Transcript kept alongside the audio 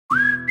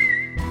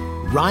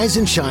Rise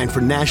and shine for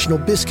National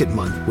Biscuit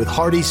Month with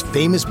Hardee's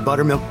famous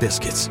buttermilk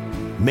biscuits.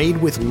 Made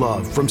with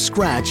love from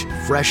scratch,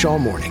 fresh all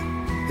morning.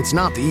 It's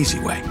not the easy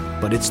way,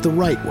 but it's the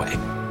right way.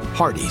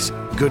 Hardee's,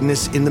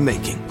 goodness in the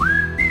making.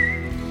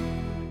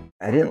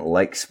 I didn't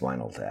like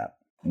Spinal Tap.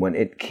 When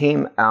it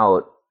came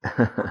out,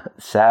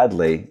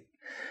 sadly,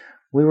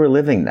 we were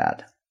living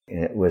that.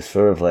 And it was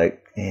sort of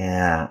like,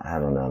 I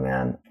don't know,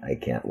 man. I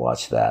can't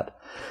watch that.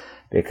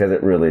 Because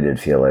it really did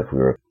feel like we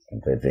were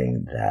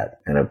living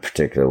that in a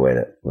particular way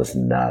that was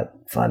not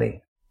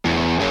funny.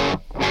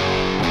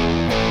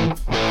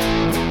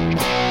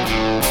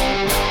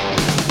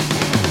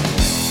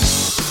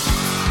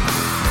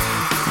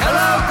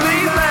 Hello,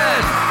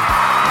 Cleveland!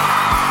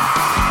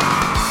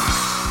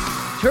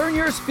 Turn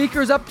your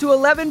speakers up to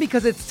 11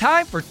 because it's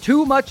time for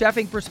Too Much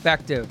Effing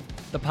Perspective,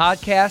 the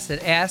podcast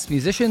that asks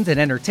musicians and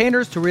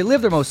entertainers to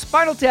relive their most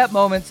Spinal Tap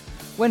moments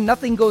when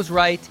nothing goes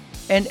right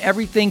and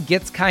everything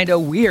gets kind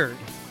of weird.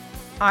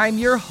 I'm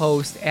your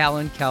host,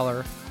 Alan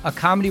Keller, a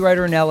comedy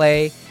writer in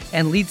LA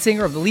and lead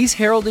singer of the least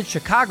heralded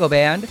Chicago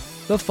band,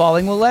 the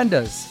Falling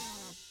Wallendas.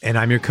 And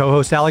I'm your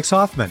co-host, Alex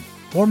Hoffman,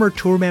 former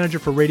tour manager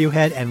for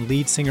Radiohead and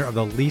lead singer of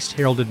the least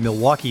heralded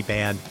Milwaukee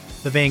band,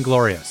 the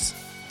Vainglorious.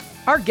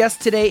 Our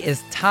guest today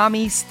is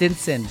Tommy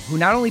Stinson, who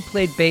not only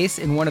played bass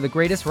in one of the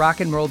greatest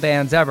rock and roll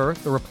bands ever,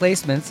 The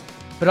Replacements,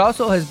 but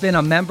also has been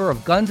a member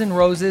of Guns N'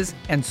 Roses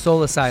and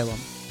Soul Asylum.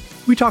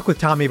 We talk with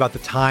Tommy about the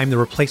time The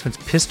Replacements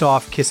pissed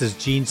off Kiss's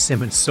Gene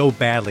Simmons so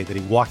badly that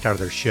he walked out of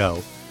their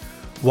show,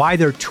 why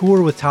their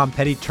tour with Tom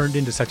Petty turned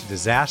into such a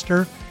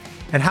disaster,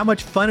 and how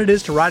much fun it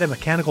is to ride a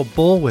mechanical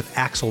bull with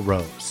Axl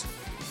Rose.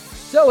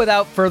 So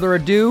without further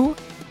ado,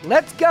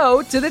 let's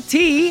go to the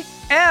TMEP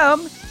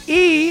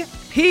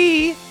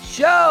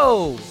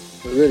show.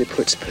 It really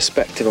puts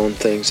perspective on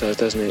things,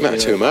 doesn't it? Not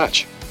too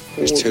much.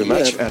 There's too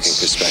much Yeah, effing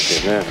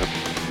perspective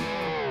now.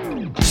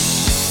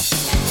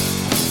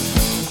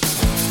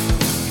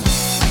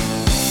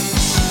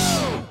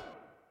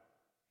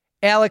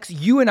 Alex,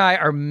 you and I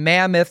are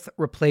mammoth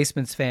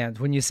Replacements fans,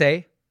 wouldn't you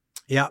say?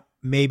 Yeah,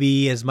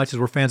 maybe as much as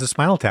we're fans of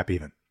Spinal Tap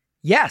even.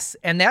 Yes,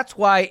 and that's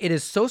why it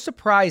is so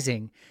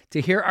surprising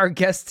to hear our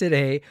guest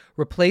today,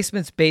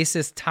 Replacements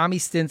bassist Tommy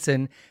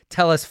Stinson,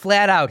 tell us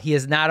flat out he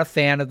is not a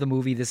fan of the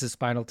movie This Is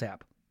Spinal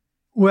Tap.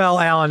 Well,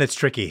 Alan, it's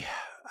tricky.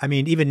 I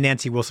mean, even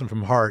Nancy Wilson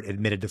from Heart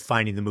admitted to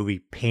finding the movie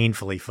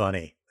painfully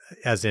funny,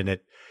 as in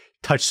it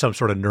touched some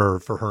sort of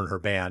nerve for her and her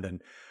band.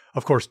 And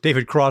of course,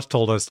 David Cross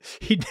told us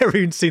he'd never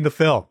even seen the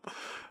film.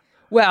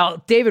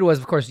 Well, David was,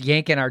 of course,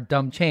 yanking our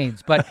dumb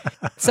chains, but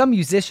some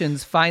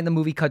musicians find the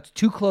movie cuts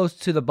too close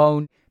to the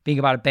bone, being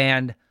about a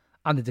band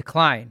on the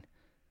decline.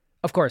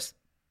 Of course,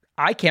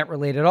 I can't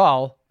relate at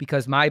all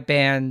because my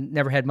band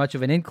never had much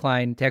of an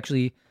incline to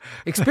actually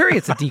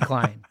experience a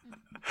decline.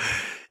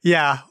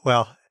 Yeah,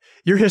 well,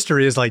 your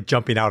history is like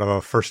jumping out of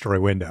a first-story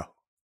window.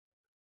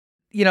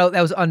 You know,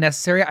 that was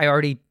unnecessary. I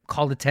already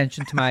called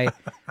attention to my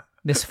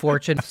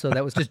misfortune, so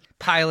that was just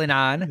piling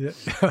on.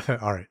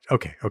 All right.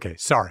 Okay.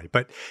 Sorry.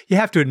 But you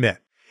have to admit,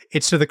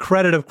 it's to the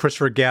credit of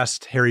Christopher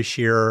Guest, Harry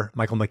Shearer,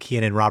 Michael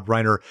McKean, and Rob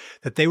Reiner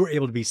that they were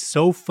able to be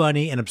so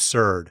funny and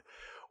absurd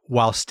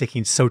while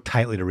sticking so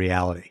tightly to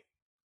reality.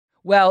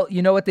 Well,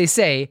 you know what they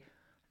say,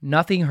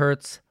 nothing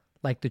hurts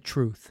like the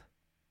truth.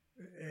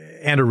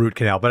 And a root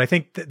canal, but I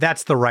think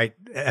that's the right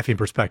effing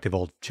perspective,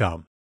 old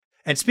chum.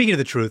 And speaking of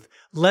the truth,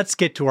 let's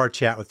get to our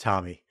chat with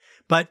Tommy.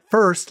 But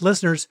first,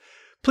 listeners,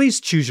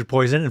 please choose your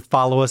poison and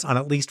follow us on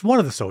at least one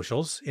of the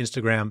socials,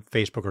 Instagram,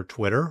 Facebook, or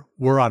Twitter.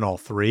 We're on all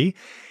three.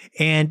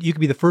 And you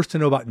can be the first to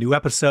know about new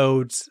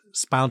episodes,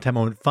 Spinal Tap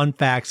Moment fun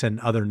facts, and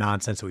other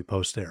nonsense that we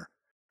post there.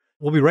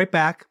 We'll be right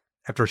back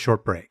after a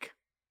short break.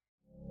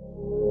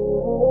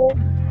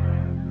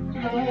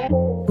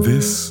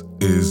 This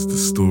is the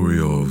story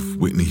of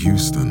Whitney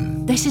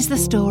Houston. This is the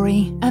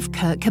story of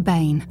Kurt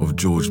Cobain. Of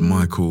George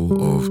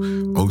Michael, of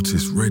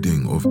Otis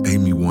Redding, of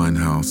Amy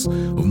Winehouse,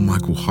 of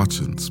Michael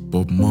Hutchence,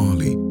 Bob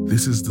Marley.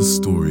 This is the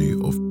story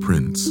of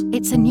Prince.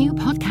 It's a new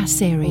podcast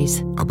series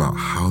about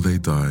how they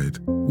died,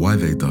 why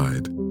they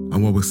died,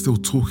 and why we're still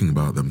talking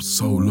about them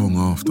so long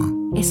after.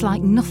 It's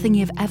like nothing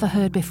you've ever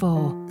heard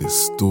before. It's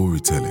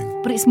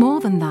storytelling. But it's more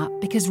than that,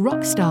 because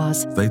rock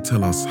stars, they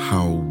tell us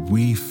how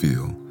we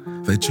feel.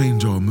 They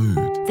change our mood.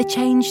 They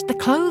change the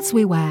clothes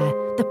we wear,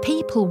 the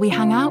people we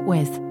hang out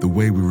with, the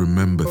way we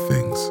remember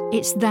things.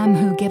 It's them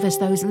who give us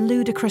those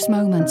ludicrous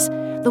moments,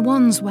 the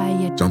ones where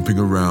you're jumping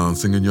around,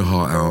 singing your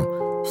heart out,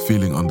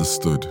 feeling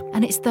understood.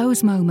 And it's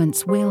those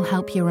moments we'll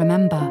help you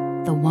remember,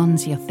 the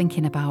ones you're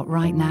thinking about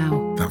right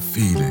now. That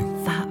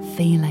feeling. That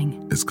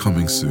feeling. It's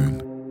coming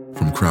soon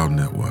from Crowd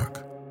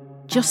Network.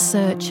 Just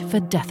search for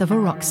Death of a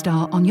Rock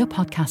Star on your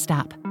podcast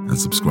app. And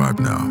subscribe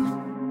now.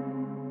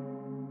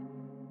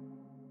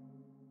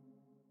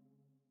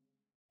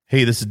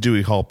 Hey, this is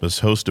Dewey Halpus,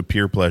 host of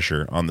Peer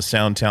Pleasure on the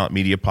Sound Talent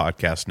Media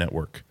Podcast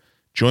Network.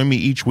 Join me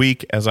each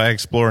week as I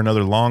explore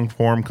another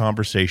long-form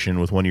conversation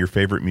with one of your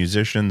favorite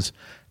musicians,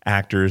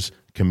 actors,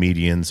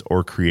 comedians,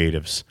 or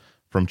creatives.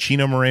 From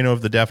Chino Moreno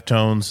of the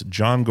Deftones,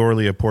 John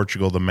Gorley of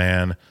Portugal the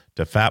Man,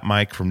 to Fat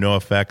Mike from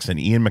NoFX and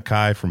Ian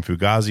MacKaye from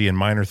Fugazi and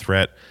Minor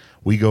Threat.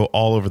 We go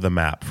all over the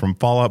map. From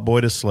Fall Out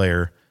Boy to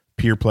Slayer,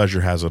 Peer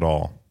Pleasure has it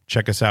all.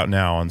 Check us out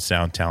now on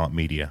Sound Talent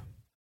Media.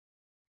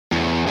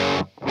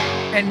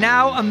 And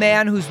now a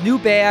man whose new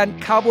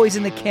band, Cowboys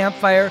in the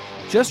Campfire,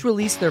 just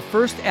released their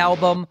first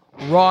album,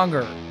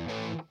 Wronger.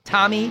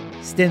 Tommy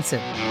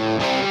Stinson.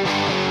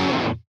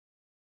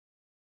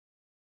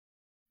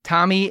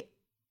 Tommy,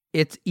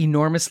 it's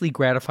enormously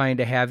gratifying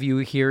to have you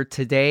here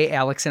today.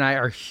 Alex and I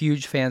are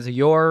huge fans of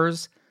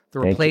yours, The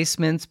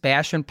Replacements,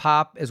 Bash and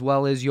Pop, as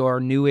well as your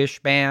newish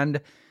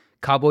band,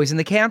 Cowboys in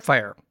the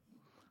Campfire.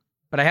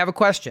 But I have a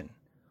question.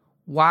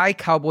 Why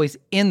Cowboys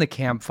in the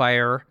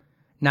Campfire,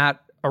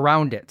 not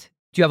around it?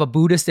 Do you have a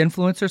Buddhist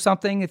influence or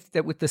something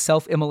with the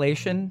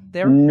self-immolation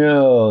there?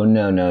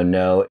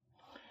 No.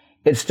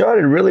 It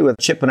started really with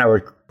Chip and I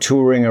were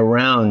touring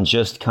around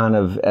just kind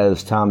of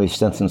as Tommy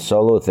Stinson's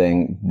solo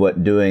thing,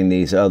 but doing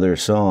these other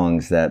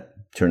songs that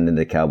turned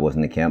into Cowboys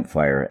in the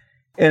Campfire.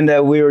 And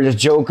we were just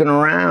joking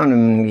around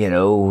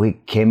and, we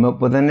came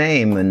up with a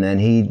name. And then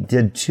he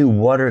did 2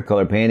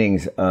 watercolor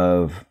paintings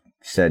of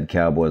said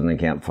Cowboys in the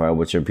Campfire,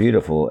 which are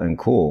beautiful and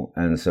cool.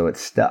 And so it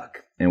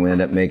stuck. And we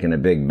ended up making a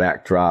big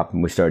backdrop,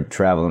 and we started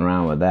traveling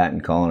around with that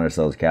and calling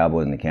ourselves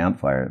Cowboys in the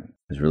Campfire.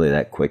 It was really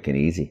that quick and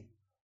easy.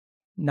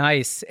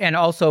 Nice. And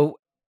also,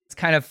 it's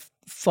kind of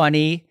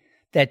funny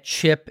that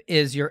Chip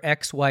is your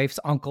ex-wife's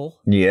uncle.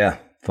 Yeah,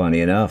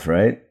 funny enough,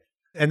 right?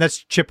 And that's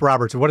Chip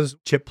Roberts. What does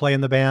Chip play in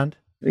the band?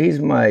 He's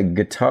my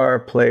guitar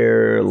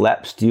player,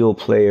 lap steel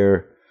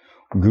player,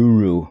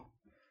 guru,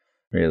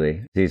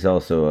 really. He's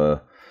also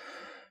a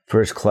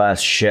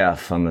first-class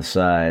chef on the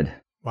side.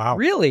 Wow.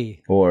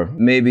 Really? Or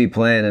maybe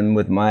playing him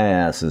with my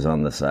asses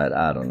on the side.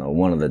 I don't know.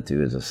 One of the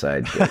two is a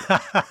side gig.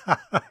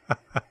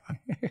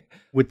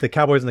 With the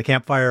Cowboys in the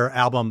Campfire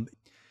album,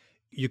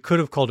 you could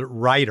have called it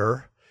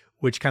Writer,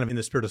 which kind of in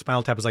the spirit of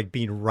Spinal Tap is like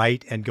being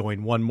right and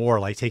going one more,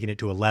 like taking it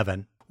to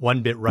 11,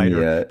 1 bit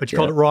writer. Yeah, but you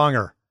called it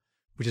Wronger,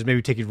 which is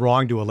maybe taking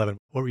wrong to 11.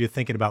 What were you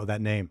thinking about with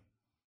that name?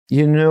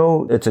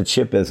 It's a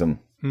Chipism.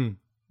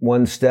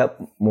 One step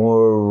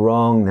more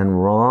wrong than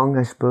wrong,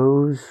 I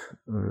suppose,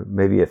 or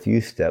maybe a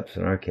few steps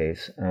in our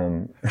case.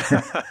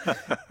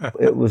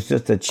 It was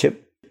just a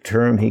Chip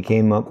term he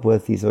came up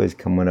with. He's always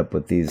coming up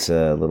with these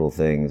little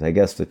things. I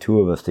guess the two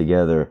of us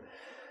together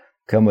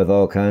come with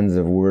all kinds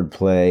of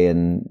wordplay,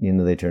 and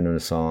they turn into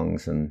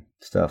songs and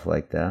stuff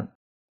like that.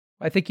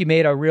 I think you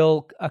made a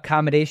real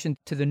accommodation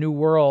to the new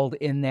world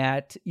in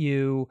that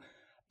you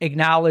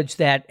acknowledge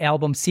that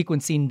album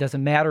sequencing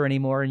doesn't matter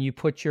anymore, and you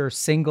put your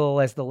single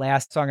as the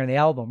last song on the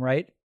album,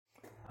 right?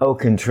 Au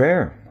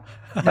contraire.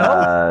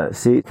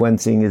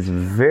 Sequencing is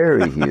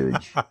very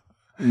huge.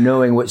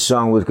 Knowing which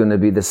song was going to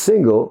be the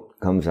single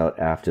comes out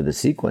after the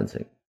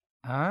sequencing.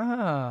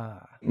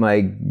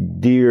 My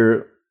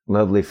dear,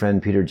 lovely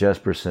friend Peter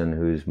Jesperson,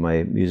 who's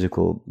my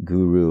musical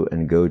guru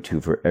and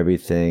go-to for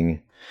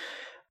everything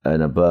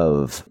and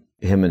above,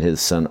 him and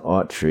his son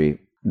Autry,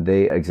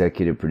 they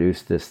executive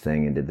produced this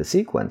thing and did the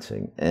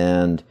sequencing.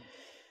 And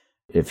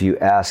if you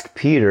ask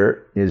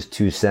Peter his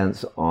 2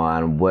 cents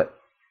on what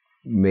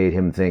made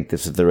him think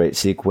this is the right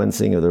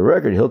sequencing of the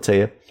record, he'll tell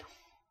you,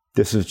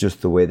 this is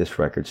just the way this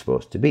record's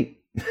supposed to be.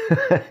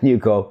 You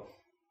go,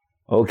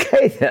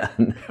 okay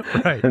then.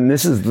 Right. And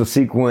this is the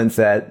sequence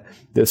that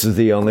this is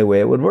the only way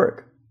it would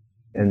work.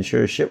 And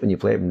sure as shit, when you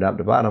play it from top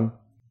to bottom,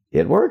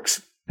 it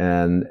works.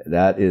 And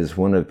that is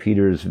one of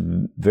Peter's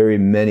very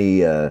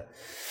many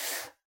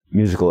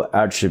musical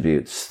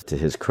attributes to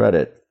his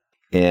credit.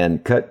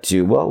 And cut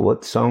to,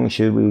 what song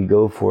should we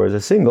go for as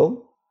a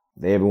single?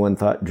 Everyone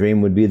thought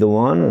Dream would be the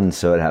one, and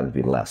so it happened to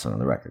be the last song on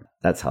the record.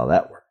 That's how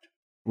that worked.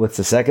 What's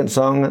the second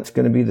song that's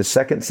going to be the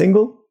second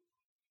single?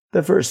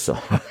 The first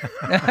song.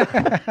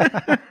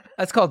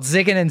 That's called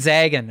zigging and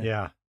zagging.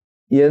 Yeah.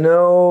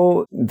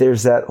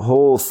 There's that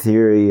whole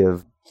theory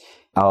of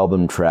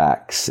album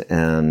tracks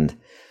and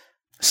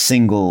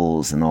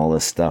singles and all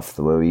this stuff,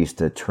 the way we used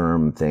to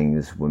term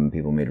things when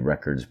people made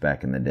records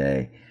back in the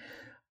day.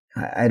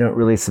 I don't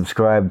really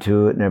subscribe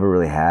to it, never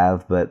really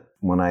have, but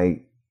when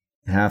I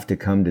have to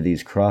come to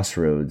these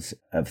crossroads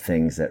of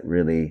things that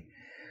really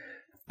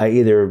I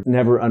either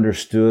never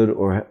understood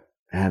or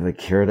have a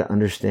care to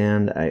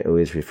understand, I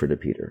always refer to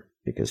Peter,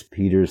 because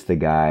Peter's the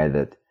guy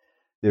that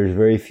there's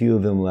very few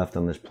of them left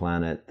on this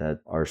planet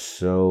that are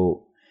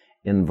so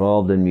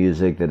involved in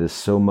music, that is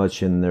so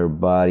much in their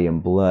body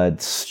and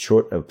blood,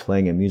 short of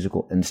playing a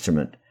musical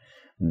instrument,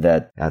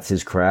 that's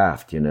his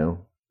craft,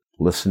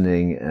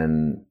 listening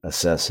and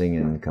assessing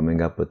and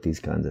coming up with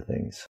these kinds of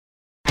things.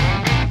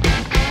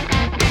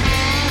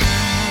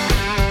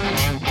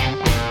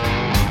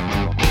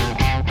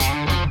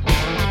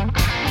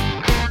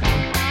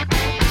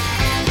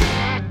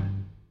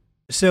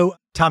 So,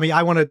 Tommy,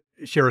 I want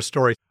to share a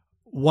story.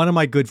 One of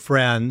my good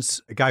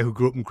friends, a guy who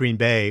grew up in Green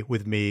Bay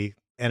with me,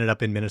 ended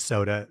up in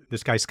Minnesota.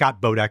 This guy,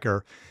 Scott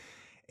Bodecker.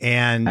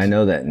 And I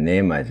know that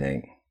name, I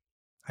think.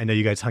 I know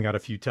you guys hung out a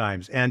few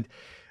times. And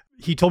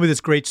he told me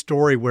this great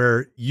story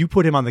where you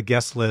put him on the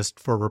guest list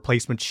for a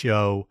replacement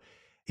show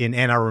in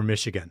Ann Arbor,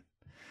 Michigan.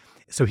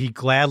 So he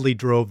gladly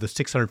drove the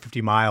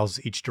 650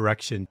 miles each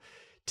direction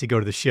to go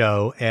to the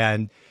show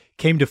and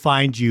came to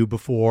find you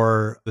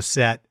before the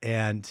set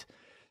and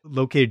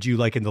located you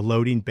like in the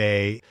loading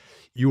bay.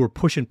 You were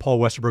pushing Paul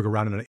Westerberg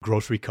around in a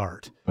grocery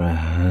cart.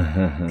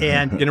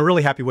 And in a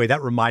really happy way,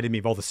 that reminded me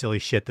of all the silly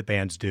shit that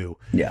bands do.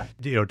 Yeah.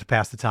 To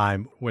pass the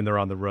time when they're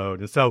on the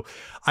road. And so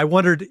I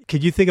wondered,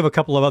 could you think of a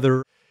couple of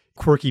other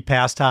quirky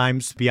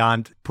pastimes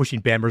beyond pushing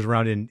band members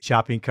around in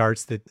shopping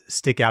carts that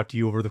stick out to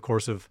you over the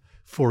course of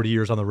 40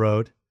 years on the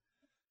road?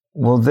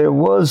 Well, there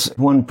was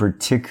one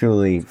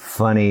particularly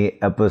funny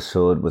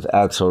episode with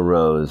Axl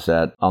Rose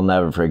that I'll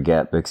never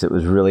forget because it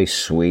was really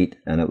sweet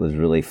and it was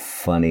really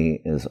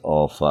funny as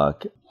all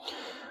fuck.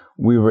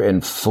 We were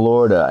in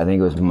Florida, I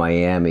think it was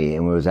Miami,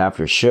 and it was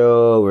after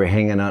show, we were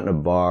hanging out in a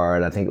bar,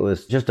 and I think it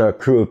was just our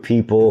crew of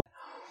people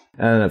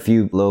and a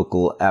few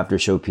local after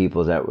show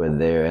people that were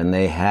there, and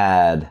they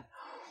had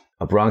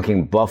a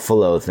bronking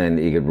buffalo thing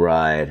that you could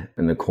ride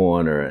in the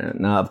corner.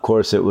 And now, of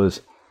course, it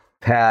was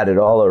padded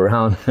all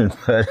around it,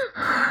 but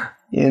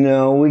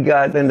we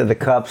got into the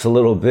cups a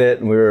little bit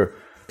and we were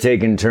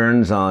taking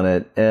turns on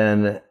it,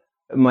 and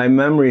my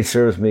memory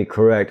serves me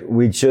correct,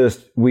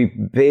 we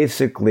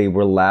basically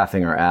were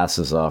laughing our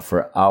asses off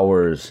for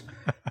hours,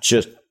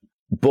 just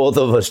both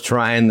of us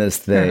trying this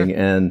thing,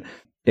 and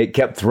it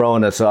kept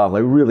throwing us off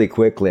like really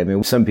quickly. I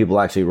mean, some people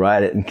actually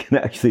ride it and can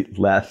actually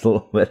last a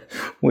little bit.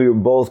 We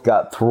both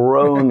got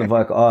thrown the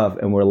fuck off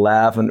and we're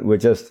laughing.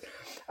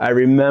 I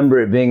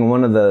remember it being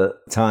one of the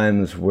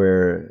times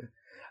where,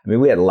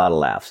 we had a lot of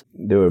laughs.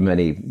 There were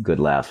many good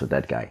laughs with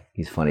that guy.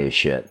 He's funny as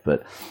shit.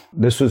 But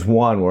this was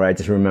one where I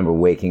just remember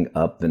waking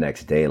up the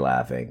next day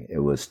laughing. It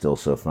was still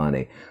so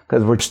funny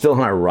because we're still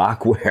in our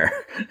rock wear.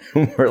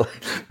 We're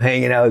like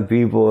hanging out with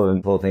people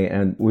and the whole thing.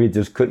 And we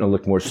just couldn't have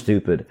looked more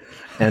stupid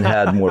and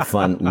had more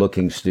fun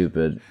looking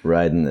stupid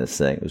riding this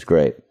thing. It was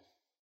great.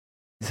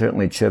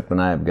 Certainly Chip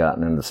and I have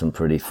gotten into some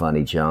pretty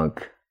funny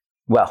junk.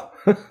 Well,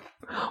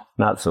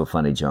 not so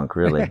funny junk,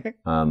 really.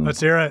 Let's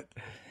hear it.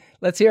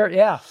 Let's hear it,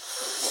 yeah.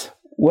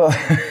 Well,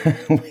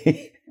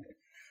 we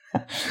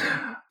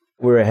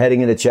were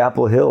heading into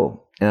Chapel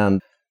Hill, and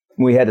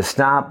we had to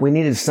stop. We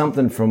needed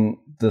something from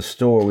the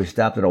store. We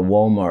stopped at a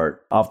Walmart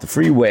off the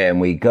freeway, and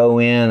we go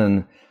in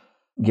and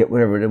get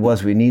whatever it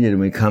was we needed,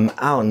 and we come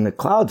out, and the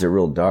clouds are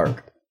real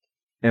dark.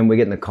 And we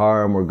get in the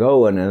car, and we're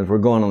going, and as we're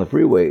going on the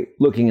freeway,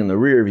 looking in the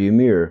rear view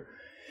mirror,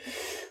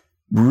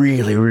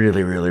 really,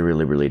 really, really,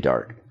 really, really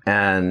dark.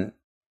 And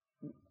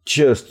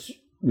just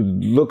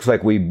looks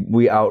like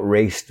we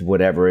outraced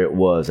whatever it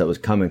was that was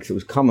coming, because it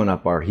was coming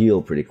up our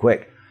heel pretty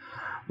quick.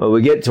 But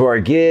we get to our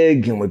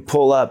gig and we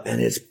pull up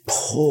and it's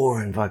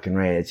pouring fucking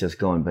rain. It's just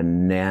going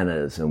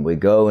bananas. And we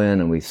go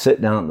in and we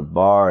sit down at the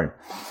bar and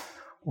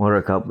order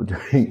a couple of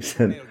drinks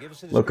and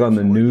look on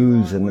the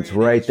news, and it's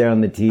right there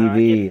on the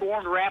TV. It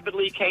formed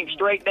rapidly, came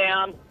straight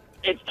down.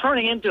 It's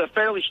turning into a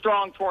fairly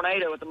strong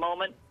tornado at the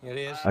moment. It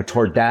is. A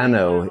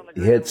tornado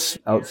hits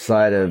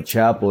outside of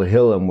Chapel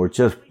Hill, and we're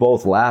just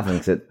both laughing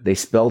because they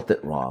spelt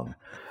it wrong.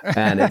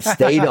 And it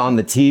stayed on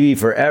the TV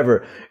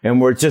forever. And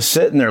we're just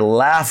sitting there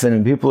laughing,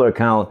 and people are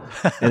kind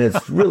of, and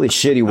it's really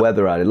shitty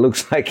weather out. It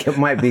looks like it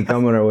might be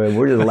coming our way.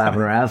 We're just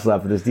laughing our ass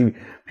off at this TV.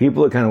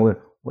 People are kind of,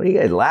 what are you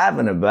guys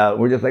laughing about?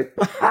 We're just like,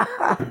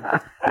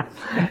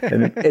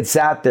 and it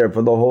sat there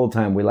for the whole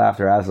time. We laughed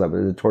our ass off. It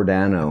was a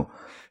tornado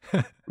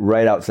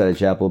right outside of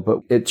Chapel. But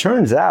it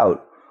turns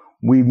out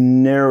we've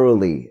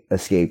narrowly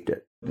escaped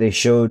it. They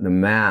showed the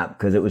map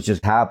because it was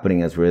just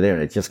happening as we were there,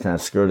 and it just kind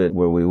of skirted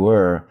where we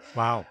were.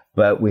 Wow.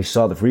 But we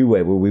saw the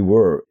freeway where we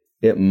were.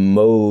 It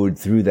mowed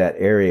through that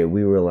area.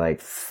 We were like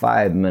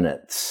 5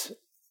 minutes.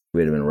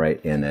 We'd have been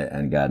right in it,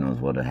 and God knows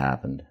what had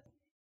happened.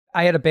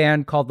 I had a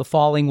band called the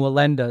Falling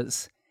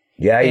Wallendas.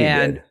 Yeah, you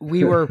and did.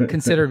 We were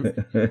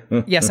considered,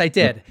 yes, I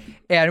did.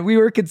 And we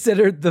were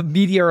considered the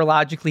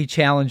meteorologically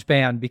challenged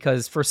band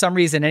because for some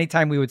reason,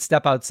 anytime we would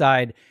step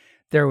outside,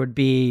 there would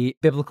be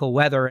biblical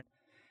weather.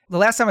 The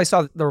last time I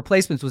saw the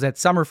Replacements was at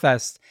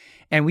Summerfest,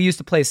 and we used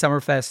to play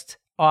Summerfest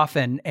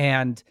often.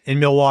 And in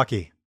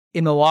Milwaukee,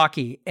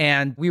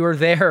 and we were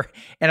there,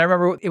 and I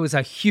remember it was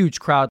a huge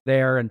crowd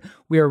there, and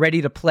we were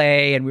ready to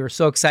play, and we were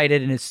so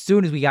excited. And as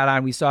soon as we got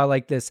on, we saw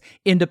like this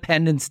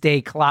Independence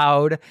Day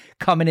cloud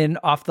coming in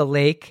off the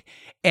lake,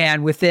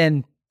 and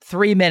within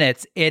 3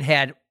 minutes, it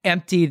had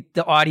emptied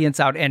the audience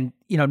out and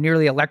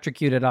nearly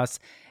electrocuted us.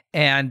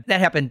 And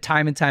that happened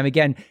time and time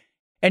again.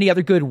 Any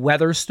other good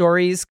weather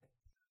stories?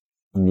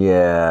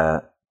 Yeah,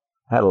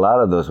 had a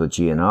lot of those with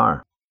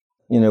GNR.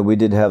 We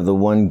did have the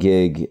one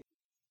gig.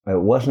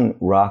 It wasn't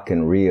Rock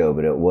in Rio,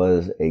 but it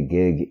was a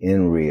gig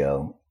in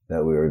Rio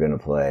that we were going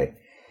to play.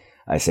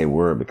 I say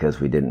were because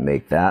we didn't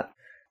make that.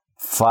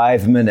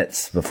 5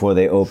 minutes before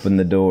they opened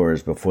the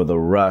doors, before the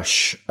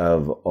rush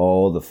of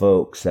all the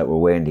folks that were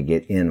waiting to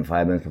get in,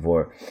 5 minutes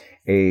before,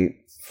 a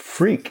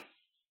freak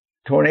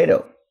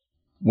tornado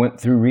went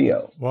through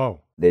Rio.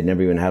 Whoa. They'd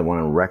never even had one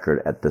on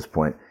record at this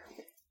point.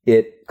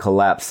 It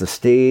collapsed the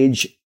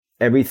stage,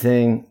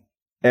 everything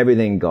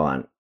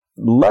gone.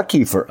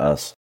 Lucky for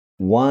us,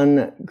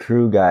 one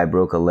crew guy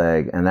broke a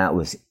leg, and that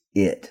was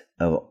it,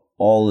 of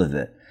all of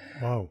it.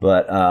 Wow.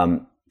 But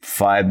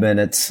 5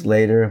 minutes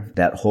later,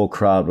 that whole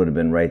crowd would have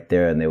been right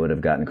there, and they would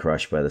have gotten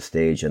crushed by the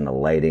stage and the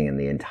lighting and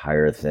the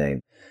entire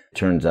thing.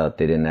 Turns out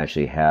they didn't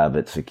actually have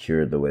it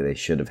secured the way they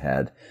should have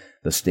had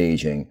the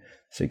staging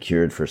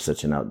secured for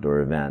such an outdoor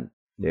event.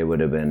 It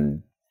would have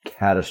been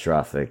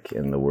catastrophic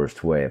in the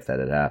worst way if that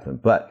had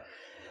happened. But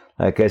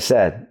like I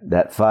said,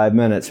 that 5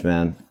 minutes,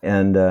 man.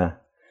 And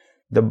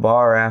the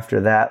bar after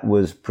that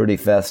was pretty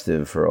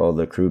festive for all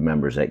the crew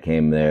members that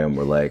came there and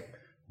were like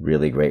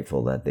really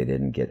grateful that they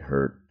didn't get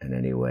hurt in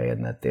any way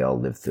and that they all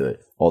lived through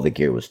it. All the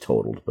gear was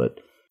totaled, but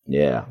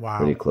yeah, wow.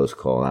 Pretty close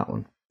call, that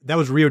one. That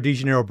was Rio de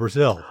Janeiro,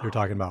 Brazil, you're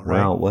talking about, right?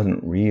 Well, it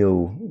wasn't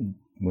Rio,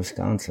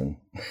 Wisconsin.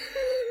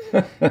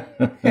 That's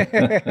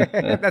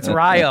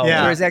Rio.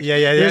 Yeah. There's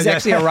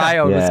actually a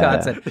Rio,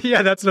 Wisconsin.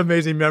 Yeah, that's an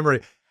amazing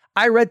memory.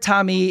 I read,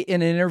 Tommy,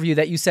 in an interview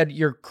that you said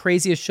your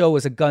craziest show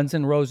was a Guns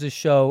N' Roses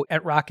show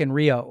at Rock in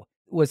Rio.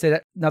 Was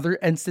it another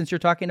instance you're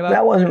talking about?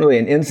 That wasn't really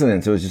an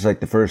incident. It was just like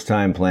the first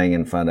time playing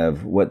in front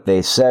of what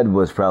they said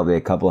was probably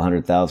a couple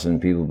 100,000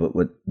 people, but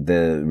what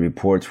the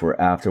reports were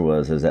after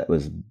was that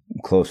was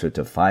closer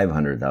to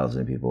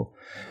 500,000 people.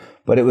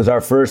 But it was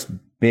our first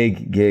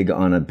big gig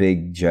on a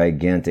big,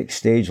 gigantic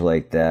stage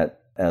like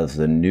that as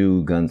the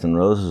new Guns N'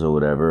 Roses or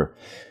whatever.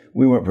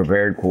 We weren't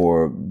prepared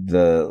for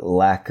the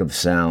lack of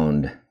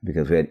sound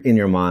because we had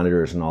in-ear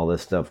monitors and all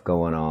this stuff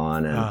going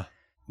on, and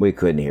we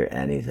couldn't hear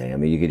anything. I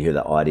mean, you could hear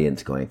the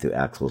audience going through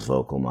Axl's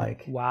vocal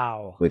mic.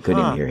 Wow. We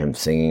couldn't even hear him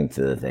singing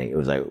through the thing. It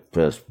was like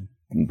just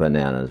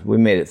bananas. We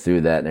made it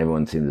through that, and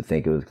everyone seemed to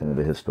think it was kind of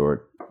a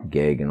historic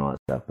gig and all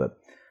that stuff, but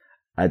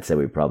I'd say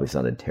we probably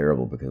sounded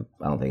terrible because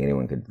I don't think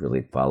anyone could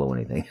really follow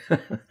anything.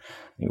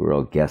 We were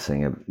all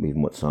guessing at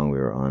even what song we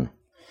were on.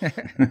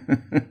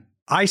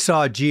 I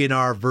saw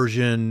GNR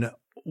version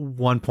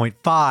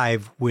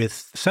 1.5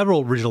 with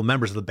several original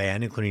members of the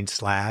band, including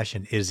Slash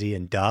and Izzy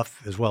and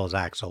Duff, as well as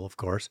Axl, of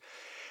course,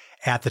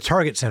 at the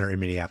Target Center in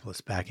Minneapolis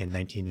back in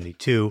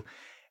 1992.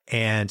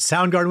 And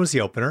Soundgarden was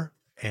the opener,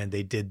 and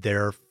they did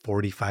their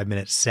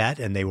 45-minute set,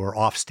 and they were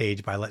off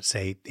stage by, let's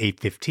say,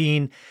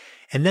 8:15.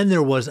 And then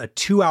there was a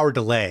 2-hour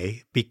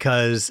delay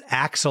because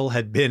Axl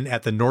had been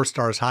at the North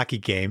Stars hockey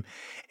game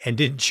and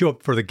didn't show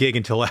up for the gig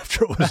until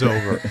after it was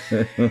over.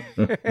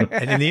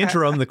 And in the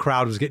interim, the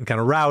crowd was getting kind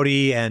of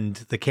rowdy, and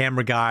the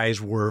camera guys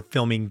were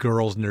filming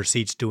girls in their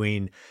seats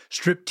doing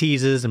strip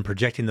teases and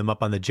projecting them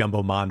up on the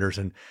jumbo monitors.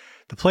 And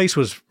the place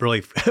was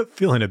really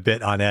feeling a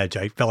bit on edge.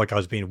 I felt like I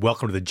was being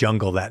welcomed to the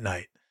jungle that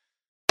night.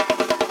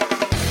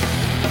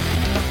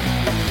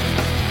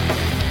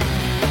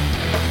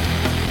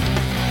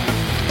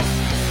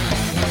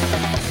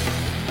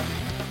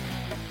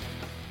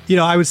 You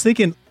know, I was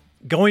thinking,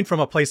 going from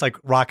a place like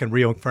Rock in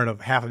Rio in front of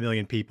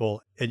 500,000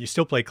 people, and you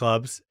still play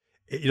clubs.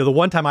 You know, the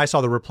one time I saw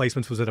the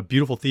Replacements was at a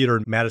beautiful theater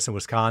in Madison,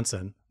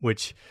 Wisconsin,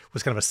 which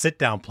was kind of a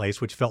sit-down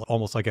place, which felt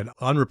almost like an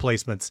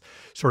Unreplacements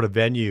sort of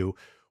venue.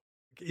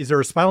 Is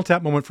there a Spinal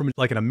Tap moment from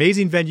like an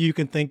amazing venue you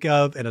can think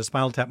of and a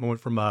Spinal Tap moment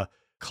from a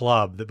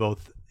club that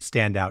both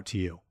stand out to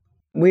you?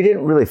 We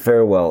didn't really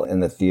fare well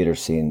in the theater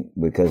scene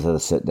because of the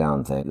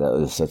sit-down thing. That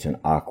was such an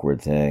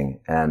awkward thing.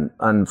 And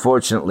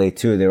unfortunately,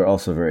 too, they were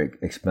also very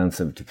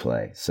expensive to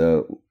play.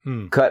 So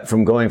cut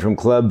from going from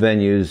club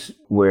venues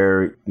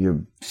where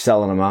you're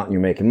selling them out and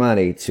you're making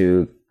money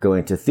to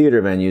going to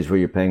theater venues where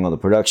you're paying all the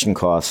production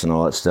costs and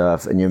all that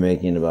stuff, and you're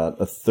making about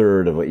a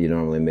third of what you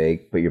normally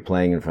make, but you're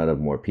playing in front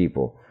of more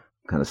people.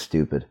 Kind of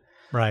stupid.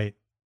 Right.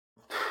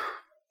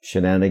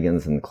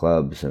 Shenanigans in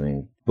clubs. I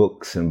mean,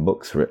 books and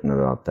books written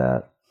about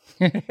that.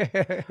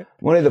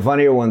 One of the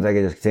funnier ones I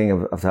could just think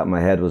of off the top of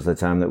my head was the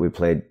time that we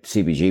played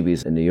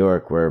CBGB's in New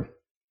York, where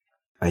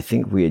I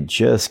think we had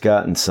just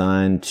gotten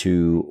signed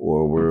to,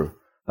 or were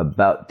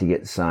about to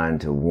get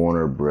signed to,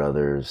 Warner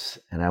Brothers.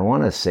 And I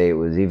want to say it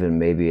was even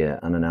maybe an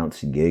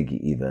unannounced gig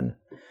even.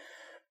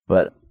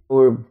 But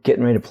we're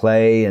getting ready to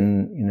play,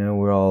 and, you know,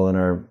 we're all in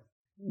our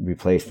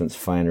Replacements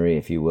finery,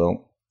 if you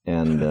will.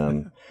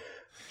 And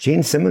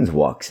Gene Simmons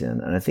walks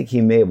in, and I think he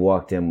may have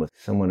walked in with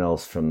someone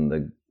else from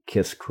the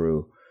Kiss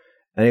crew.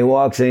 And he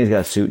walks in, he's got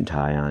a suit and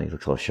tie on, he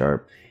looks all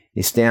sharp.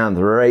 He stands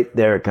right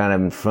there kind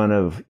of in front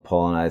of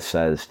Paul and I's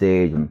side of the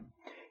stage, and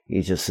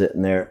he's just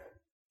sitting there.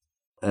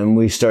 And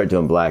we start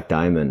doing Black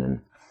Diamond,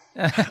 and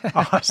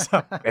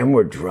Awesome. and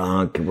we're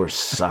drunk, and we're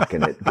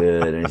sucking it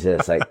good. And it's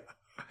just like,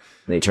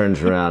 and he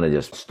turns around and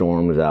just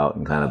storms out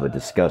in kind of a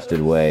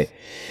disgusted way.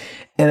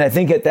 And I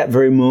think at that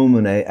very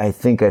moment, I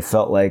think I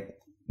felt like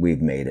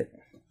we've made it.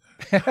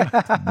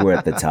 We're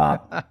at the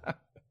top.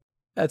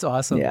 That's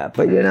awesome. Yeah,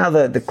 but you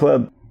know, the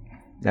club,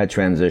 that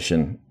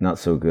transition, not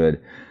so good.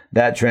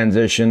 That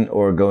transition,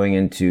 or going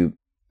into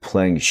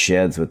playing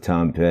sheds with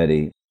Tom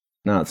Petty,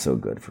 not so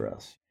good for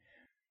us.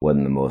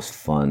 Wasn't the most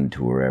fun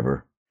tour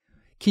ever.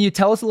 Can you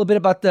tell us a little bit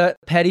about the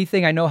Petty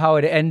thing? I know how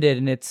it ended,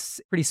 and it's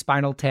pretty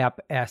Spinal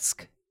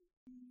Tap-esque.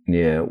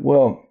 Yeah,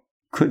 well,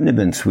 couldn't have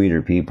been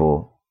sweeter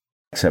people,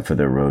 except for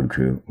their road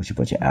crew, which is a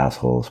bunch of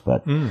assholes.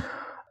 But,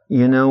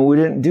 you know, we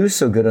didn't do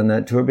so good on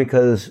that tour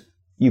because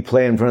you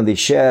play in front of these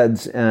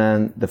sheds,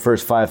 and the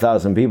first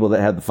 5,000 people that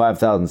have the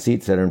 5,000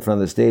 seats that are in front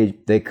of the stage,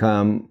 they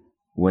come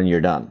when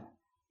you're done.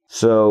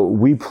 So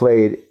we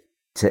played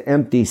to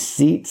empty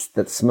seats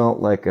that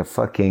smelled like a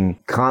fucking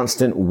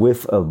constant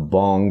whiff of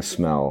bong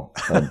smell,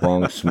 of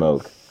bong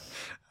smoke.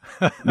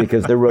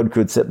 Because the road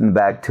crew would sit in the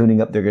back,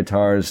 tuning up their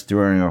guitars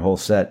during our whole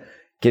set,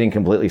 getting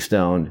completely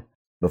stoned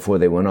before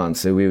they went on.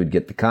 So we would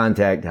get the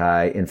contact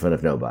high in front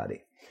of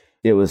nobody.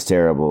 It was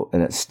terrible,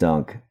 and it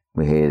stunk.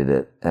 We hated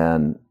it.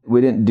 And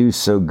we didn't do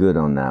so good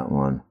on that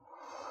one.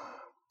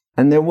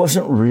 And there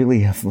wasn't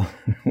really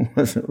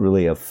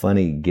a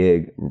funny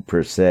gig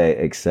per se,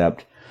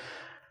 except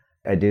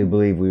I do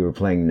believe we were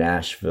playing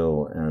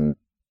Nashville, and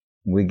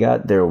we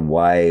got their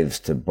wives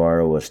to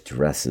borrow us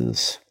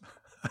dresses.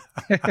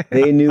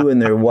 They knew,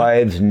 and their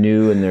wives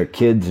knew, and their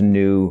kids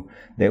knew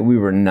that we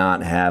were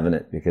not having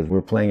it because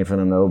we're playing in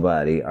front of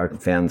nobody. Our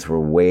fans were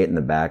way in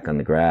the back on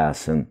the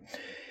grass. And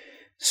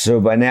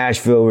so by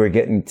Nashville, we were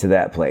getting to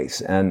that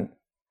place. And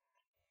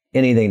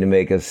anything to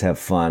make us have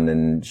fun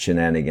and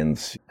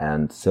shenanigans.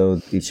 And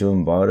so each of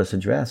them borrowed us a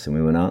dress, and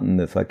we went out in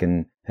the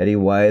fucking heady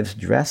wives'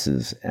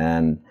 dresses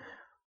and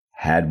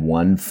had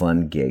one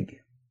fun gig,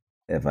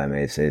 if I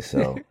may say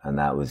so. And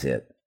that was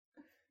it.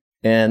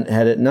 And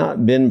had it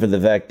not been for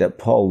the fact that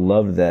Paul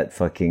loved that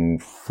fucking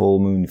Full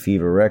Moon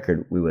Fever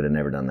record, we would have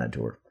never done that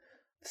tour.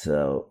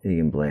 So you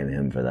can blame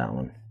him for that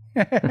one.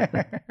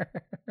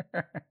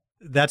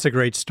 That's a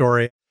great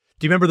story.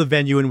 Do you remember the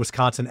venue in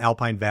Wisconsin,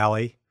 Alpine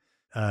Valley?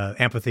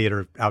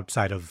 Amphitheater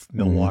outside of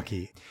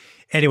Milwaukee.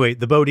 Mm-hmm. Anyway,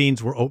 the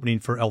Bodines were opening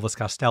for Elvis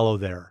Costello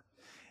there.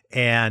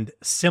 And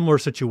similar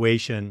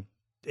situation,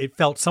 it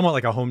felt somewhat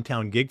like a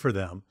hometown gig for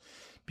them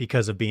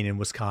because of being in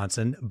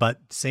Wisconsin, but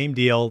same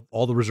deal,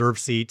 all the reserve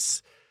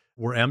seats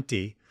were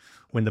empty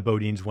when the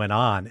Bodines went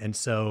on. And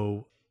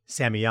so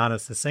Sammy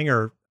Yanis, the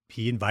singer,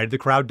 he invited the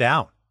crowd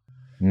down.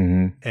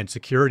 Mm-hmm. And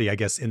security, I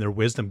guess, in their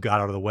wisdom, got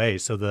out of the way.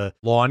 So the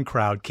lawn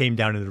crowd came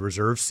down into the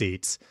reserve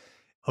seats.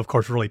 Of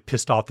course, really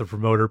pissed off the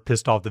promoter,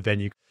 pissed off the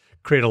venue,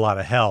 created a lot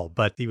of hell.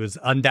 But he was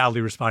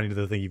undoubtedly responding to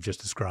the thing you've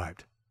just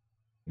described.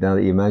 Now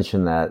that you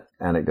mentioned that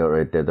anecdote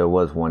right there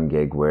was one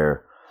gig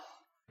where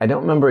I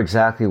don't remember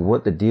exactly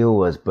what the deal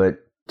was,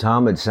 but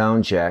Tom had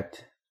sound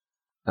checked,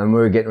 and we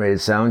were getting ready to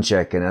sound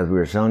check. And as we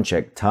were sound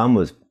checked, Tom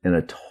was in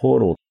a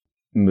total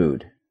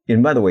mood.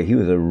 And by the way, he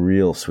was a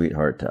real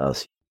sweetheart to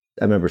us.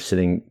 I remember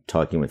sitting,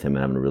 talking with him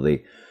and having a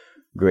really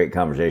great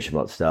conversation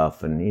about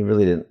stuff. And he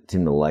really didn't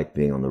seem to like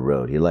being on the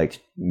road. He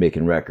liked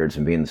making records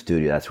and being in the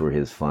studio. That's where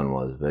his fun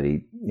was. But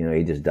he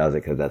just does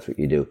it because that's what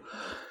you do.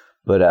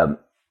 But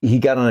he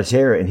got on a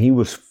chair and he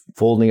was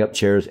folding up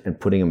chairs and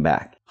putting them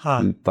back.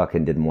 Huh. He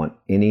fucking didn't want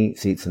any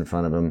seats in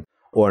front of him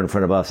or in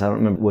front of us. I don't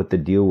remember what the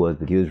deal was,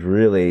 but he was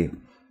really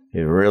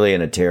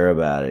in a tear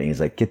about it. And he's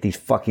like, get these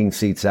fucking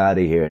seats out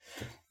of here.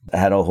 I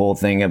had a whole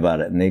thing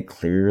about it, and they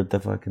cleared the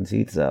fucking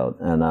seats out.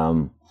 And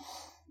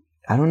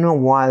I don't know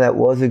why that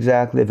was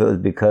exactly, if it was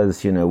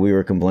because, we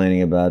were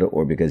complaining about it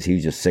or because he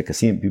was just sick of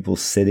seeing people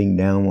sitting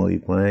down while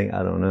he's playing.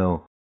 I don't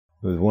know.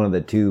 It was one of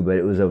the two, but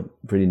it was a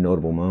pretty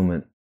notable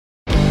moment.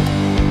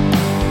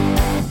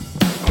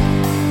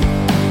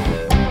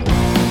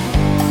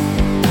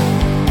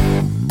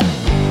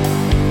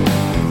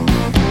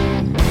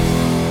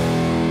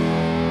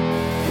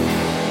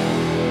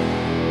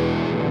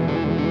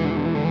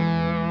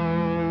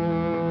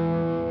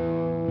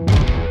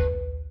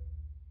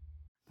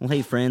 Well,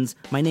 hey friends,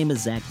 my name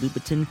is Zach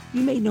Lupetin.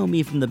 You may know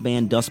me from the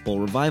band Dust Bowl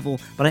Revival,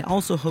 but I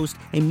also host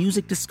a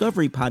music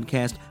discovery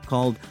podcast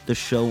called The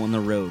Show on the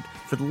Road.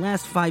 For the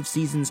last 5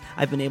 seasons,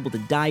 I've been able to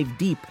dive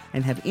deep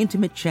and have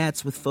intimate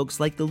chats with folks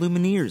like the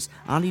Lumineers,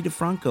 Ani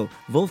DeFranco,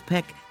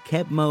 Wolfpack,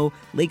 Keb Mo,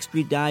 Lake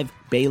Street Dive,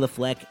 Bela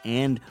Fleck,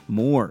 and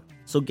more.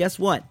 So guess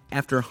what?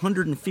 After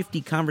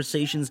 150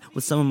 conversations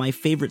with some of my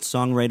favorite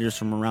songwriters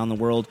from around the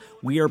world,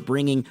 we are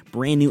bringing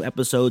brand new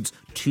episodes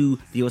to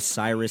the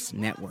Osiris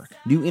Network.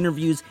 New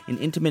interviews and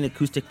intimate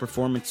acoustic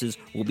performances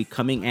will be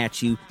coming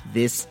at you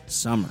this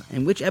summer.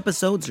 And which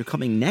episodes are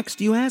coming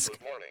next, you ask?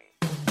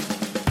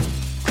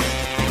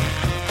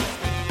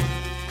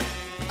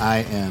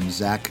 I am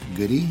Zach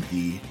Goody,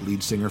 the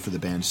lead singer for the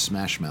band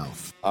Smash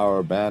Mouth.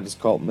 Our band is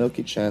called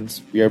Milky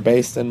Chance. We are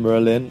based in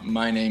Berlin.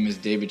 My name is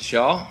David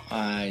Shaw.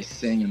 I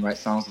sing and write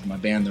songs with my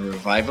band, The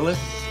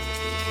Revivalists.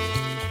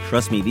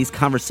 Trust me, these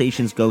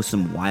conversations go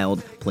some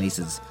wild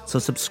places. So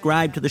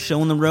subscribe to The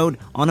Show on the Road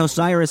on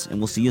Osiris, and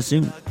we'll see you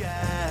soon.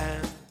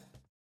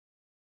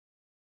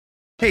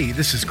 Hey,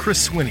 this is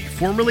Chris Swinney,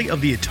 formerly of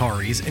the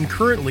Ataris and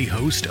currently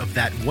host of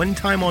That One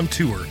Time on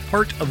Tour,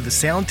 part of the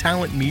Sound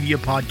Talent Media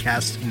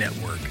Podcast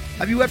Network.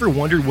 Have you ever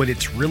wondered what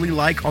it's really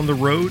like on the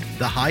road?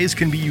 The highs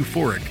can be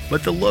euphoric,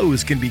 but the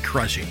lows can be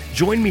crushing.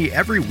 Join me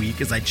every week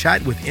as I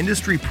chat with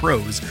industry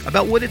pros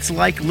about what it's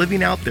like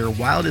living out their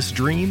wildest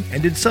dream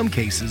and, in some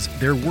cases,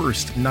 their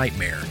worst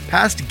nightmare.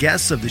 Past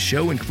guests of the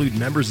show include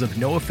members of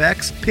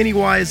NoFX,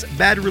 Pennywise,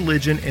 Bad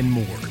Religion, and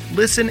more.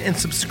 Listen and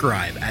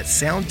subscribe at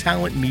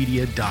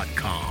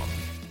soundtalentmedia.com.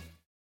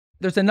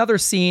 There's another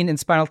scene in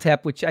Spinal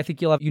Tap which I think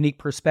you'll have unique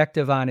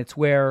perspective on. It's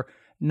where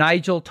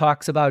Nigel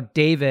talks about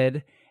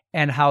David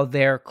and how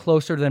they're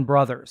closer than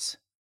brothers.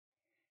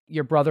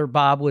 Your brother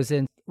Bob was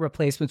in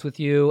Replacements with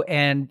you,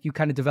 and you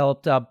kind of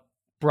developed a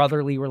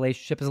brotherly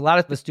relationship, as a lot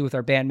of us do with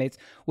our bandmates.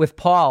 With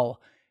Paul,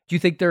 do you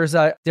think there's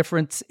a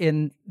difference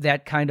in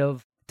that kind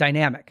of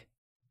dynamic?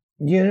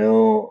 You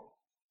know,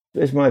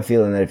 it's my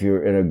feeling that if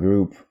you're in a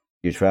group,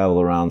 you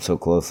travel around so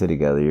closely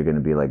together, you're going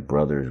to be like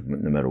brothers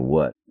no matter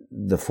what.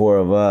 The four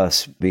of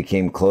us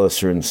became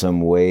closer in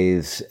some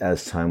ways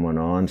as time went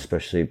on,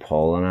 especially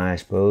Paul and I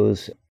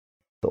suppose.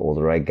 The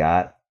older I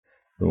got,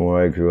 the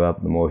more I grew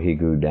up, the more he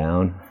grew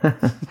down,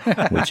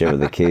 whichever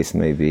the case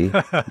may be.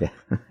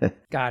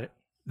 Got it.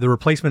 The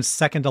Replacements'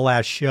 second to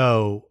last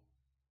show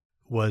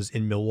was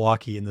in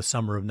Milwaukee in the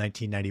summer of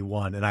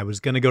 1991. And I was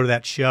going to go to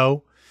that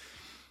show,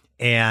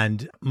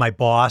 and my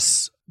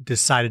boss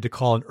decided to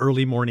call an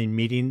early morning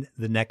meeting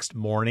the next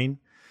morning.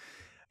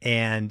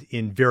 And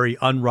in very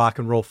un-rock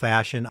and roll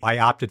fashion, I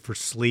opted for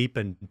sleep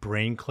and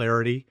brain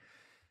clarity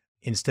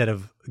instead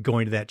of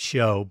going to that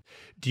show.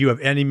 Do you have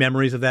any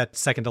memories of that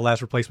second to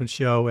last Replacements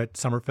show at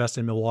Summerfest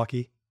in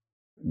Milwaukee?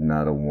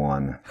 Not a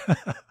one.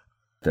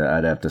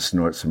 I'd have to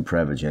snort some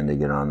Prevagen to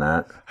get on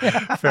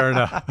that. Fair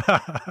enough.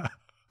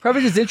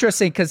 Prevagen is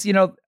interesting because, you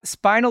know,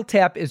 Spinal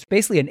Tap is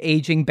basically an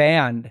aging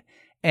band,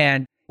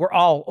 and we're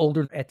all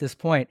older at this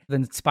point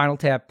than Spinal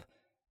Tap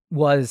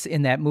was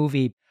in that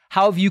movie.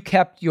 How have you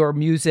kept your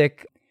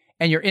music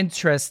and your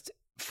interest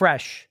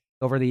fresh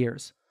over the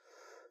years?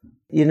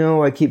 You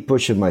know, I keep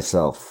pushing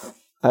myself.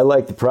 I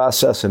like the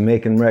process of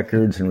making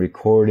records and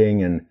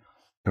recording and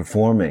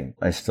performing.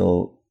 I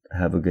still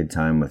have a good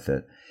time with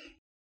it.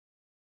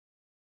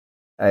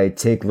 I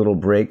take little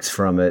breaks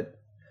from it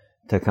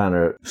to kind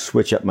of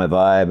switch up my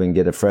vibe and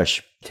get a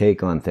fresh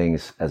take on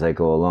things as I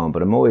go along.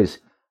 But I'm always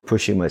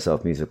pushing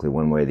myself musically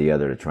one way or the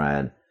other to try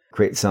and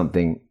create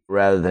something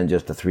rather than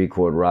just a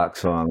 3-chord rock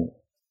song,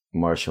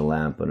 Marshall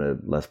Lamp and a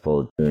Les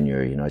Paul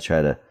Jr. You know, I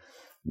try to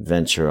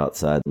venture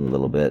outside a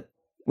little bit.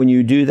 When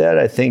you do that,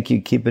 I think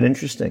you keep it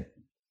interesting.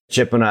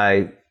 Chip and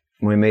I,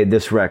 when we made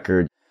this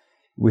record,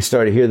 we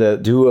started to hear the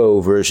duo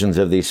versions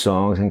of these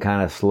songs and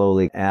kind of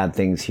slowly add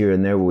things here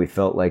and there where we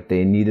felt like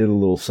they needed a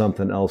little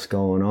something else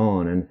going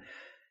on. And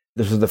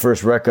this was the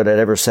first record I'd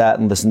ever sat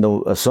and listened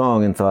to a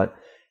song and thought,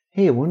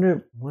 hey, I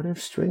wonder what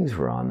if strings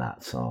were on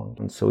that song?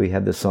 And so we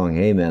had the song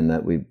Hey Man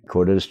that we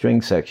recorded a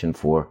string section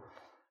for,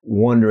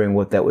 wondering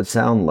what that would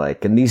sound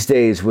like. And these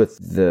days with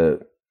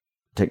the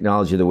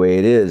technology the way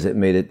it is, it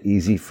made it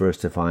easy for us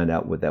to find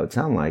out what that would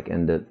sound like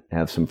and to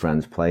have some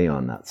friends play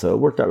on that. So it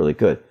worked out really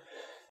good.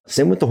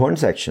 Same with the horn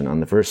section on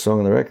the first song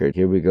on the record,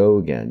 Here We Go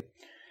Again.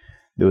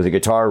 There was a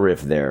guitar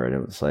riff there, and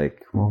it was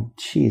like, well,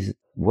 geez,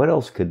 what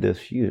else could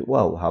this use?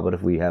 Well, how about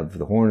if we have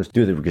the horns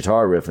do the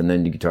guitar riff and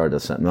then the guitar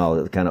does something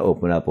else? It kind of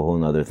opened up a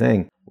whole other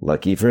thing.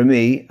 Lucky for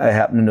me, I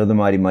happen to know the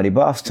Mighty Mighty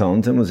Boss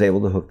tones and was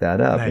able to hook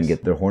that up and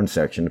get their horn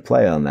section to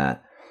play on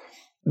that.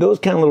 Those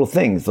kind of little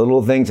things, the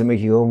little things that make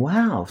you go,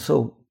 wow,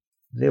 so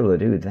I was able to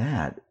do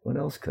that. What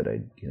else could I,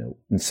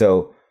 And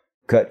so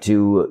cut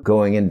to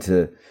going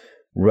into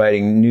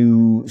writing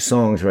new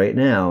songs right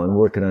now and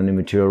working on new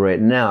material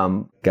right now.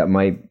 I've got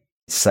my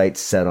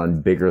sights set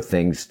on bigger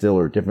things still,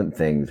 or different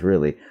things,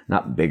 really.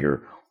 Not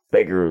bigger,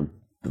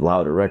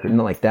 louder record,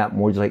 not like that,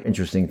 more just like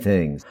interesting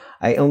things.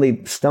 I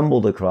only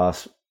stumbled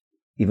across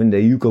even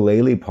the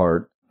ukulele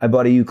part. I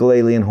bought a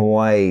ukulele in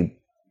Hawaii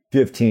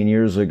 15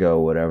 years ago,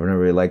 whatever, and I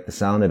really liked the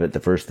sound of it. The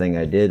first thing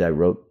I did, I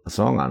wrote a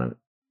song on it.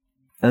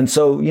 And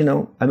so,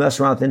 I mess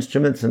around with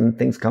instruments and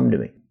things come to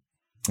me.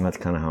 And that's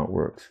kind of how it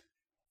works.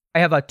 I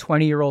have a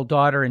 20-year-old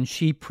daughter, and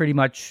she pretty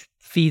much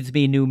feeds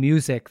me new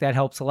music. That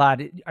helps a lot.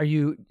 Are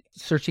you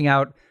searching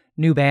out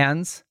new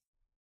bands?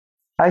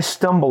 I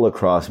stumble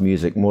across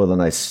music more than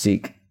I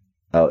seek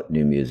out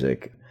new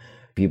music.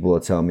 People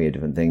will tell me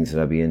different things that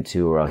I'll be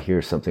into, or I'll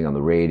hear something on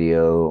the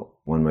radio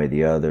one way or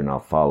the other, and I'll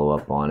follow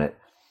up on it.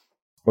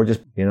 Or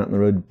just being out on the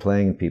road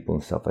playing with people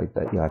and stuff like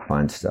that. Yeah, I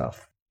find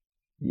stuff.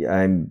 Yeah,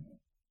 I'm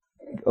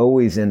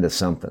always into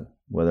something.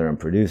 Whether I'm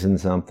producing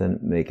something,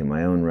 making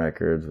my own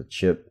records with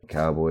Chip,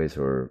 Cowboys,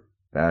 or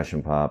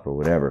Fashion Pop, or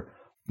whatever.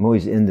 I'm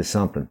always into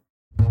something.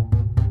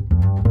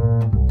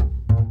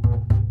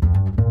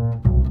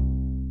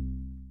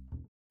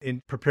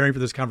 In preparing for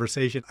this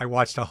conversation, I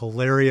watched a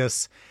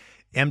hilarious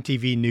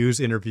MTV News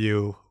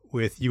interview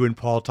with you and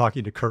Paul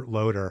talking to Kurt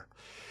Loder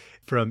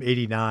from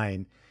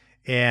 '89.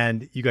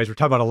 And you guys were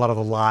talking about a lot of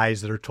the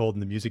lies that are told in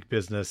the music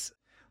business.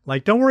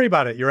 Like, don't worry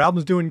about it. Your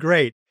album's doing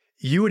great.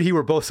 You and he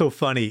were both so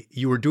funny.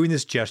 You were doing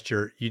this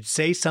gesture. You'd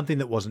say something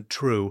that wasn't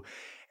true.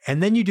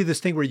 And then you do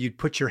this thing where you'd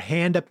put your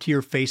hand up to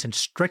your face and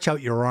stretch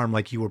out your arm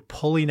like you were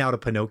pulling out a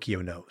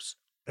Pinocchio nose.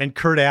 And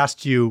Kurt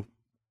asked you,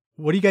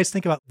 what do you guys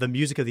think about the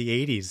music of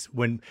the 80s?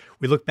 When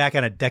we look back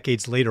on it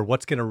decades later,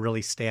 what's going to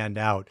really stand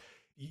out?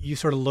 You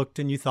sort of looked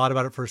and you thought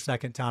about it for a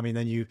second, Tommy, and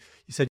then you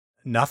said,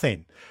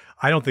 nothing.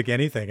 I don't think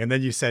anything. And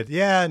then you said,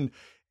 yeah, and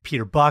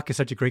Peter Buck is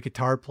such a great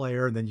guitar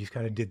player. And then you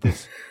kind of did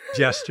this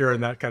gesture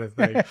and that kind of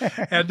thing.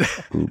 And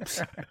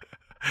oops.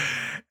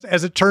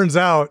 As it turns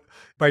out,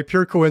 by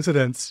pure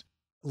coincidence,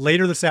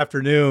 Later this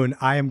afternoon,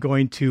 I am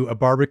going to a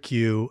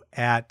barbecue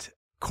at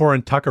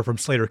Corin Tucker from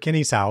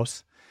Slater-Kinney's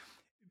house.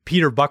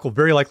 Peter Buck will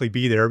very likely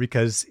be there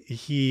because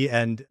he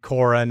and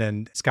Corin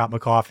and Scott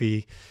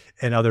McCoffey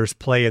and others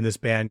play in this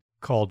band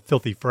called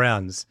Filthy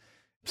Friends.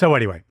 So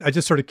anyway, I'm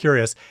just sort of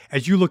curious,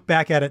 as you look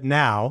back at it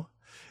now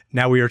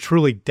we are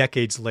truly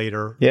decades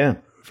later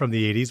from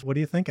the 80s. What are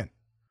you thinking?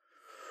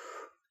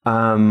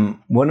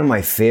 One of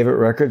my favorite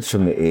records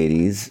from the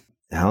 80s,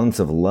 Hounds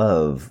of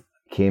Love,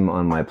 came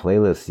on my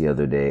playlist the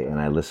other day,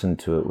 and I listened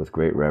to it with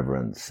great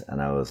reverence.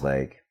 And I was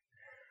like,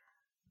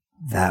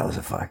 that was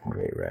a fucking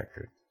great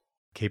record.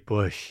 Kate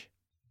Bush.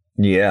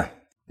 Yeah.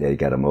 Yeah, you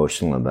got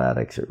emotional about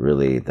it. 'Cause it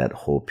really, that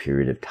whole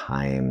period of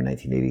time,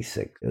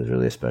 1986, it was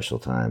really a special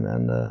time.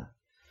 And I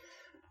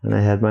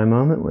had my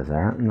moment with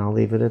that, and I'll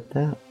leave it at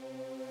that.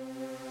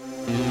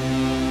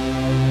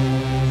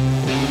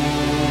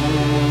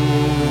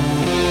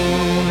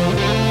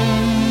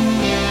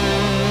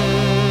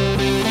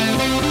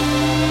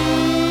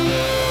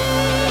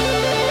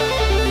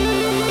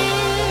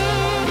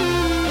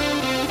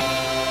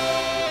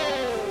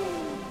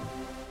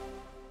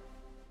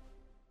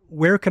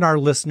 Where can our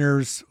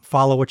listeners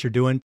follow what you're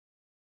doing?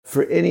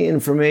 For any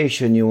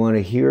information you want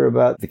to hear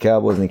about the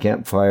Cowboys and the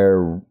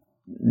Campfire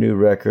new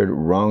record,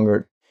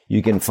 Wronger,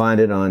 you can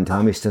find it on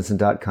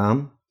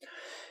TommyStinson.com.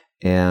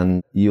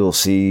 And you'll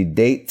see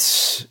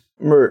dates,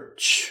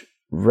 merch,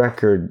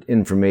 record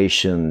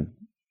information,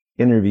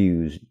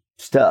 interviews,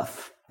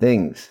 stuff,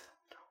 things.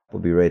 Will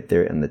be right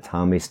there in the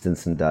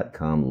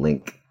TommyStinson.com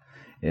link.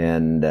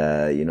 And,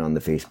 on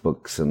the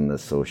Facebooks and the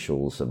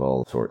socials of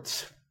all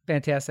sorts.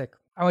 Fantastic.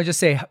 I want to just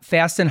say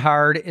Fast and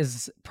Hard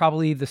is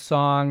probably the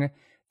song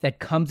that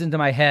comes into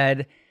my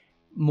head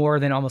more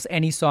than almost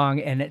any song,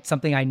 and it's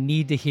something I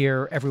need to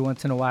hear every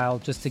once in a while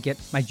just to get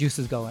my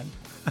juices going.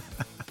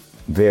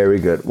 Very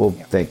good. Well,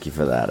 thank you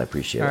for that. I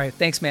appreciate it. All right.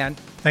 Thanks, man.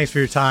 Thanks for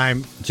your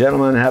time.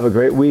 Gentlemen, have a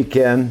great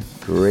weekend.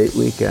 Great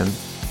weekend.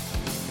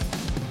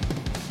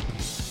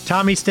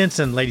 Tommy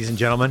Stinson, ladies and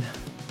gentlemen.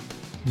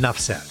 Enough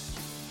said.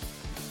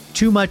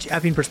 Too Much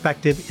Effing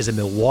Perspective is a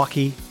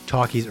Milwaukee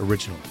Talkies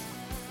original.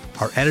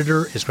 Our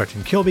editor is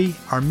Gretchen Kilby.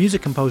 Our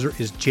music composer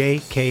is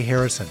J.K.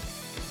 Harrison.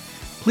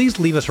 Please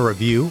leave us a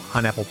review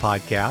on Apple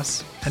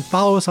Podcasts and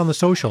follow us on the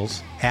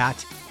socials at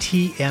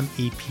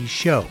TMEP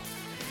Show.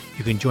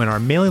 You can join our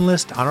mailing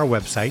list on our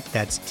website.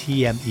 That's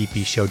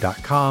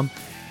tmepshow.com.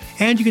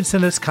 And you can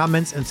send us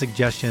comments and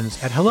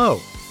suggestions at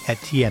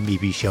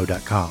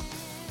hello@tmepshow.com.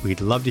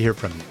 We'd love to hear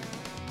from you.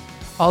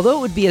 Although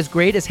it would be as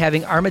great as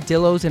having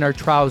armadillos in our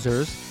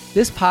trousers,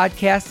 this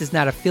podcast is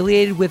not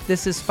affiliated with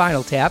This Is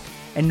Spinal Tap,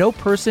 and no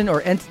person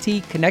or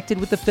entity connected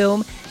with the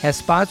film has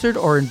sponsored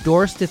or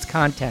endorsed its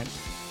content.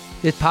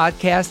 This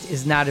podcast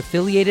is not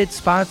affiliated,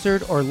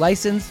 sponsored, or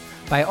licensed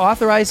by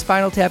Authorized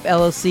Spinal Tap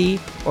LLC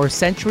or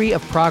Century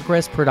of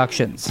Progress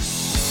Productions.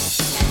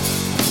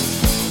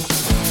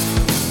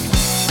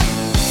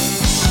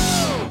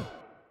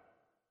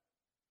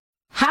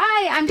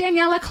 Hi, I'm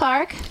Daniela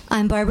Clark.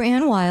 I'm Barbara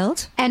Ann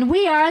Wild. And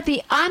we are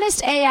the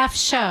Honest AF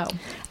Show.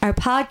 Our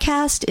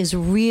podcast is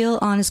real,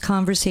 honest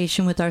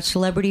conversation with our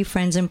celebrity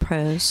friends and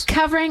pros.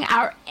 Covering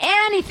our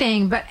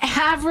anything but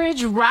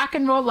average rock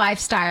and roll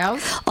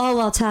lifestyles. All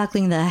while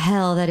tackling the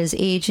hell that is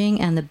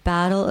aging and the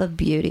battle of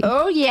beauty.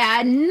 Oh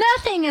yeah,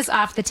 nothing is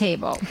off the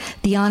table.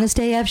 The Honest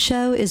AF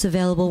Show is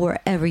available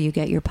wherever you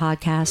get your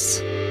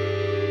podcasts.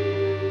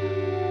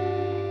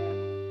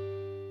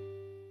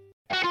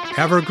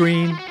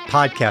 Evergreen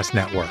Podcast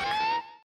Network.